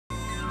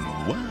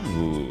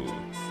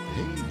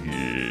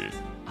Hey,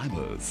 I'm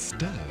a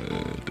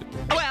stud.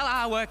 Well,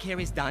 our work here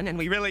is done, and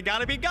we really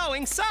gotta be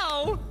going,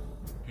 so...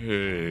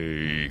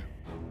 Hey,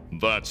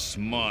 that's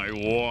my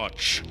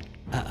watch.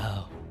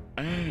 Uh-oh.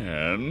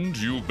 And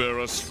you bear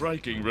a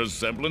striking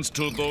resemblance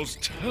to those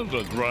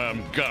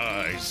telegram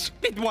guys.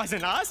 It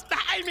wasn't us.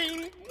 I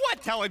mean,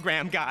 what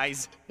telegram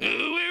guys?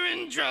 We're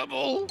in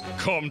trouble.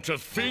 Come to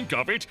think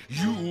of it,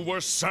 you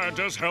were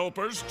Santa's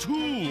helpers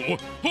too.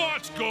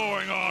 What's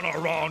going on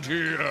around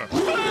here?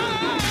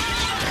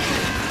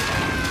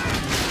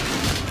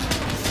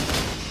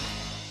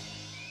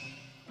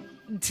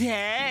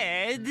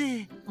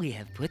 Ted, we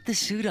have put the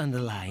suit on the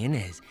lion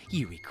as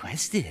you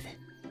requested.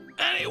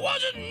 And he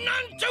wasn't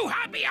none too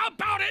happy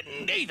about it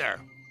neither.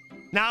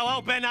 Now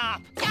open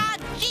up.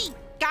 Gee,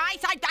 guys,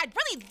 I'd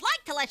really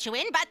like to let you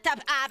in, but we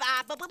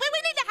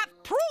need to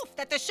have proof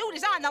that the suit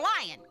is on the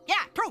lion.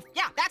 Yeah, proof.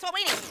 Yeah, that's what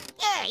we need.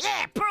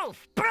 Yeah,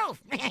 proof.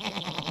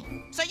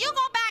 So you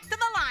go back to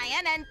the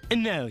lion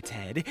and... No,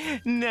 Ted.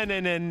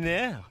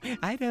 No.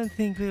 I don't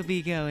think we'll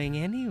be going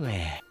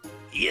anywhere.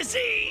 You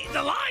see,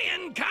 the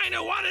lion kind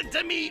of wanted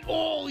to meet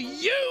all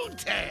you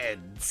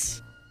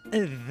Teds.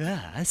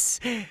 Thus,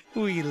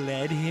 we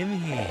led him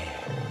here.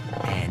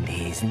 And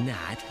he's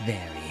not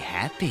very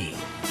happy.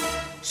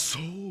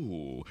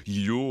 So,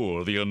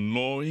 you're the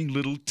annoying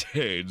little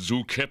Teds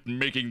who kept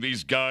making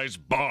these guys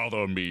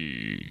bother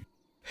me.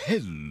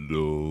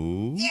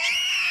 Hello?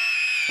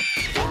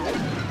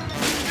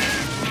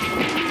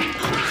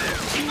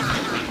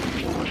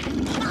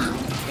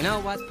 You know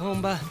what,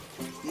 Pumbaa?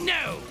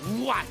 No,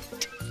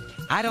 what?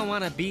 I don't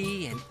want to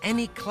be in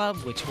any club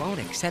which won't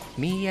accept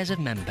me as a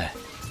member.